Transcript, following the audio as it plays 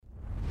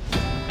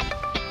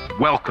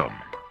Welcome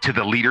to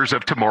the Leaders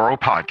of Tomorrow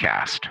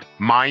podcast.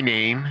 My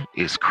name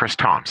is Chris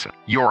Thompson,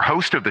 your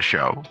host of the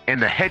show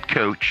and the head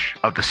coach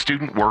of the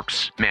Student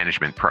Works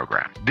Management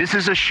Program. This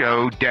is a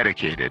show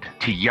dedicated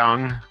to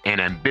young and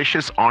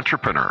ambitious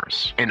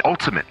entrepreneurs and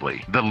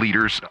ultimately the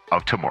leaders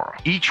of tomorrow.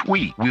 Each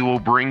week, we will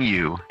bring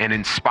you an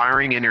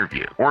inspiring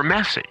interview or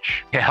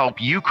message to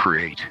help you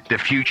create the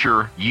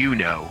future you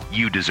know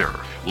you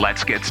deserve.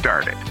 Let's get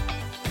started.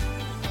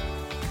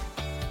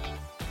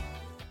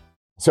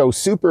 So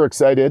super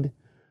excited,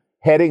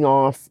 heading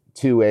off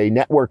to a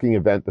networking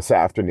event this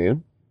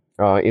afternoon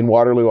in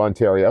Waterloo,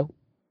 Ontario.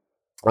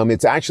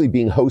 It's actually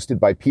being hosted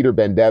by Peter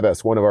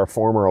Bendevis, one of our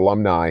former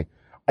alumni.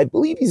 I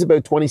believe he's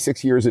about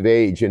 26 years of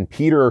age, and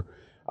Peter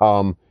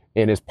and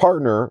his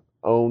partner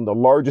own the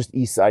largest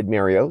East Side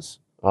Mario's,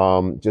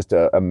 just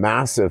a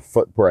massive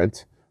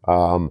footprint.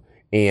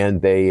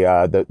 And they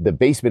the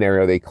basement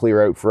area they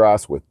clear out for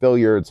us with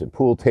billiards and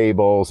pool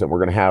tables, and we're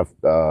going to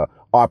have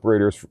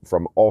operators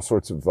from all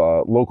sorts of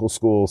local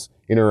schools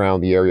in and around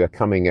the area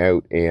coming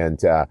out and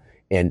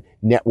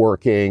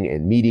networking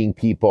and meeting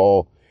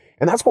people.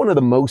 And that's one of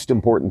the most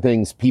important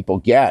things people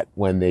get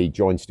when they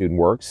join Student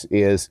Works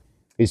is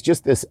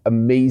just this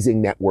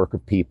amazing network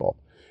of people.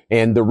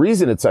 And the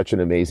reason it's such an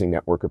amazing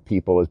network of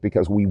people is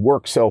because we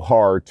work so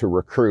hard to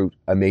recruit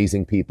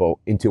amazing people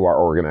into our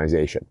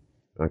organization.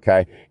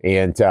 Okay.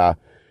 And,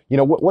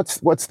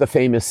 what's the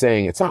famous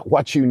saying? It's not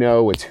what you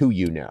know, it's who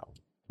you know.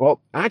 Well,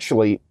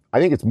 actually, I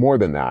think it's more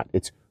than that.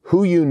 It's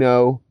who you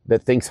know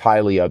that thinks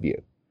highly of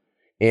you.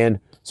 And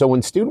so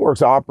when Student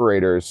Works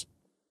operators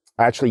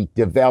actually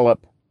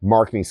develop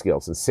marketing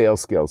skills and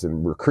sales skills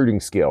and recruiting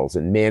skills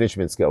and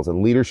management skills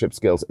and leadership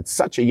skills at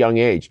such a young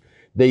age,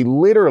 they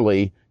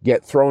literally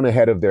get thrown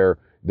ahead of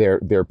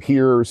their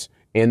peers,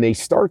 and they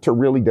start to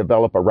really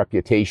develop a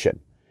reputation.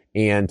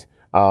 And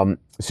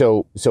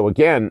so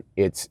again,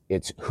 it's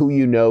who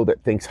you know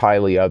that thinks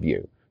highly of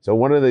you. So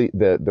one of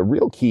the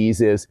real keys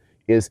is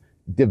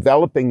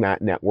developing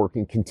that network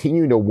and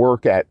continuing to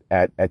work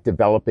at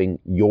developing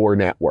your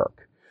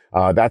network.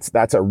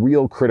 That's a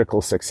real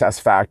critical success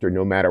factor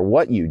no matter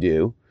what you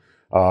do.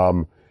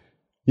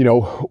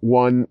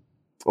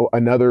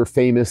 Another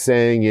famous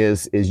saying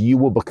is you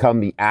will become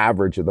the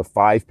average of the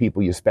 5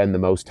 people you spend the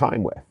most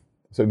time with.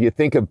 So if you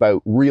think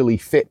about really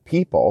fit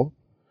people,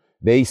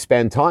 they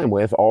spend time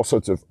with all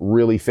sorts of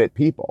really fit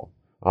people.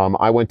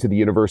 I went to the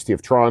University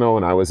of Toronto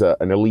and I was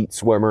an elite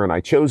swimmer, and I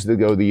chose to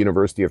go to the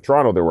University of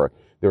Toronto.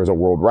 There was a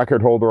world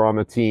record holder on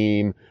the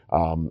team,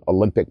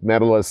 Olympic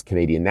medalists,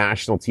 Canadian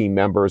national team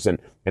members, and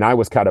I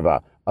was kind of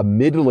a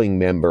middling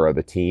member of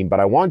the team, but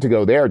I wanted to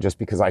go there just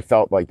because I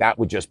felt like that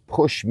would just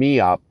push me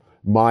up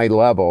my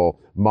level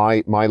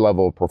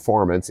of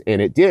performance,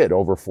 and it did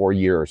over 4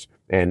 years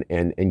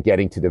and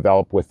getting to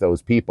develop with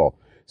those people.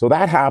 So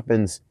that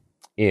happens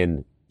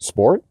in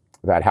sport,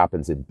 that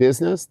happens in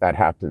business, that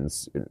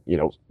happens in,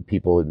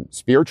 people in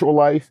spiritual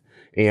life.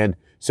 And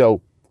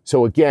so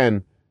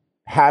again,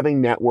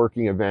 having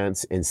networking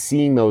events and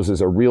seeing those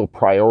as a real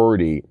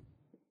priority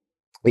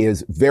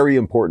is very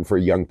important for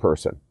a young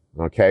person.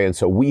 Okay. And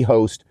so we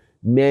host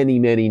many,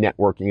 many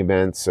networking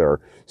events,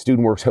 or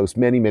Student Works hosts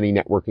many, many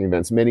networking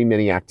events, many,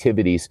 many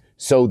activities,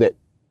 so that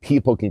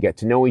people can get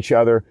to know each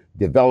other,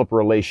 develop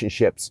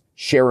relationships,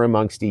 share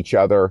amongst each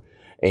other,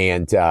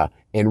 and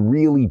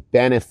really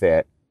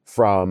benefit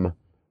from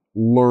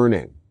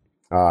learning.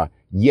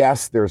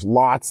 Yes, there's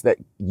lots that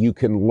you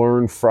can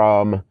learn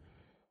from,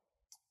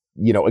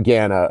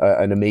 again,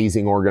 an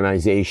amazing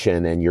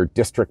organization and your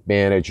district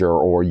manager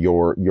or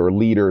your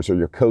leaders or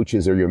your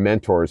coaches or your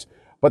mentors.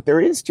 But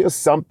there is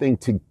just something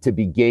to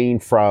be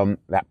gained from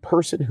that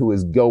person who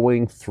is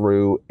going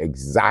through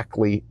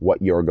exactly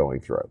what you're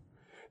going through.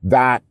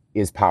 That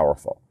is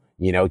powerful,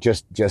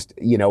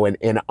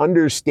 and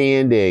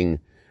understanding,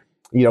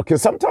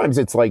 because sometimes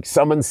it's like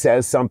someone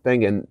says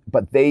something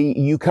but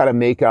you kind of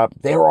make up,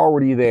 they're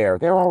already there.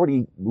 They're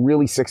already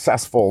really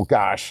successful.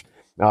 Gosh.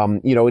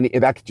 And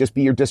that could just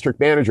be your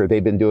district manager.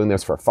 They've been doing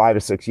this for 5 or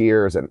 6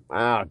 years, and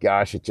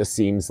it just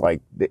seems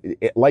like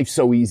life's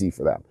so easy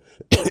for them.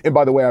 And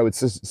by the way, I would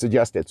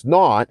suggest it's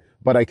not,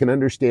 but I can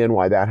understand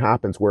why that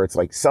happens, where it's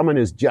like someone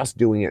is just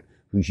doing it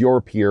who's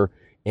your peer,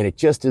 and it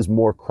just is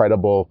more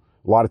credible.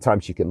 A lot of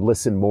times you can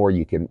listen more,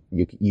 you can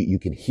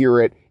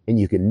hear it, and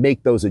you can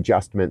make those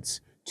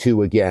adjustments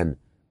to, again,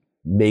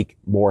 make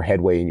more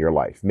headway in your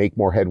life, make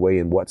more headway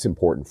in what's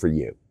important for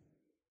you.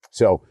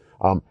 So,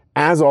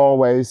 as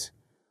always,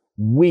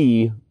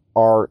 we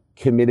are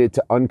committed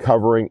to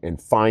uncovering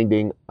and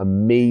finding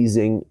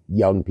amazing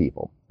young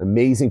people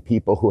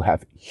who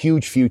have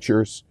huge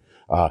futures.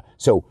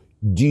 So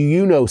do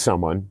you know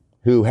someone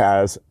who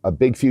has a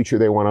big future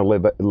they want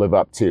to live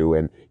up to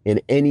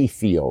in any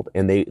field,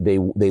 and they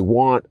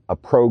want a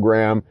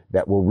program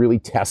that will really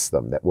test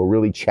them, that will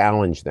really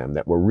challenge them,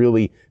 that will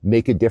really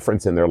make a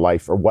difference in their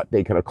life or what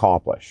they can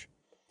accomplish?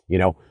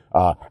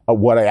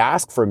 What I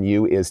ask from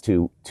you is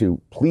to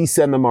please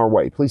send them our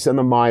way. Please send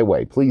them my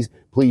way. Please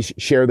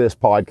share this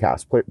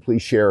podcast.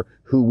 Please share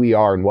who we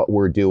are and what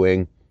we're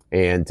doing.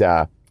 And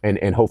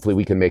And hopefully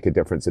we can make a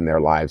difference in their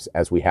lives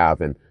as we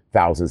have in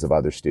thousands of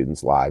other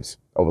students' lives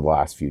over the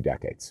last few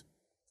decades.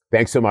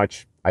 Thanks so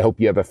much. I hope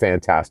you have a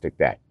fantastic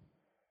day.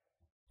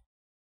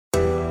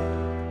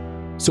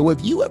 So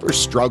have you ever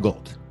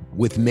struggled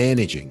with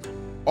managing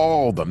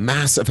all the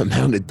massive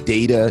amount of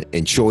data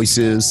and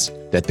choices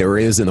that there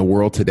is in the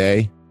world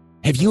today?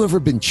 Have you ever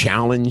been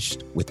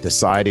challenged with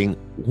deciding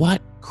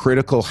what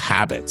critical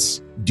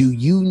habits do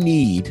you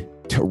need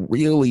to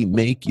really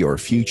make your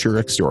future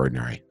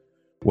extraordinary?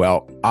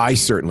 Well, I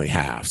certainly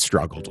have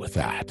struggled with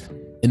that.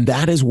 And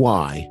that is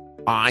why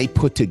I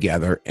put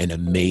together an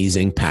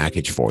amazing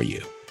package for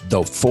you,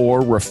 the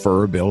 4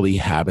 Referability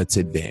Habits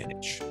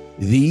Advantage.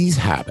 These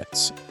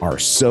habits are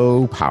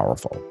so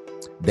powerful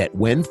that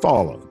when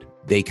followed,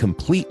 they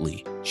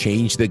completely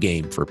change the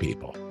game for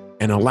people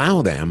and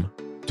allow them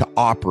to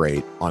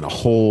operate on a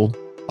whole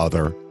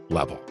other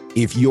level.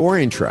 If you're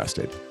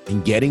interested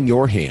in getting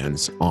your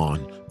hands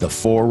on the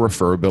 4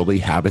 Referability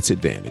Habits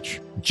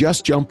Advantage,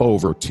 just jump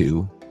over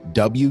to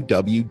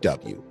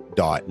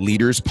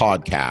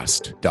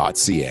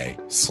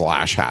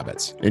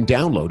www.leaderspodcast.ca/habits and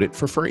download it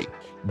for free.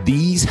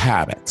 These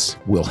habits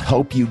will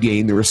help you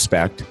gain the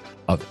respect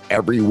of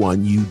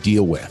everyone you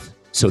deal with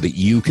so that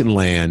you can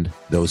land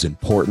those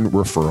important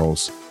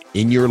referrals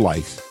in your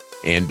life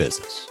and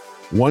business.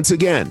 Once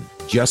again,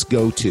 just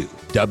go to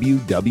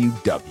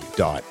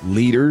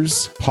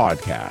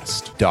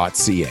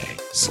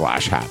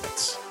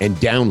www.leaderspodcast.ca/habits and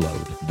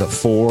download the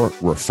 4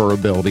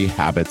 Referability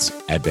Habits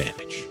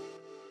Advantage.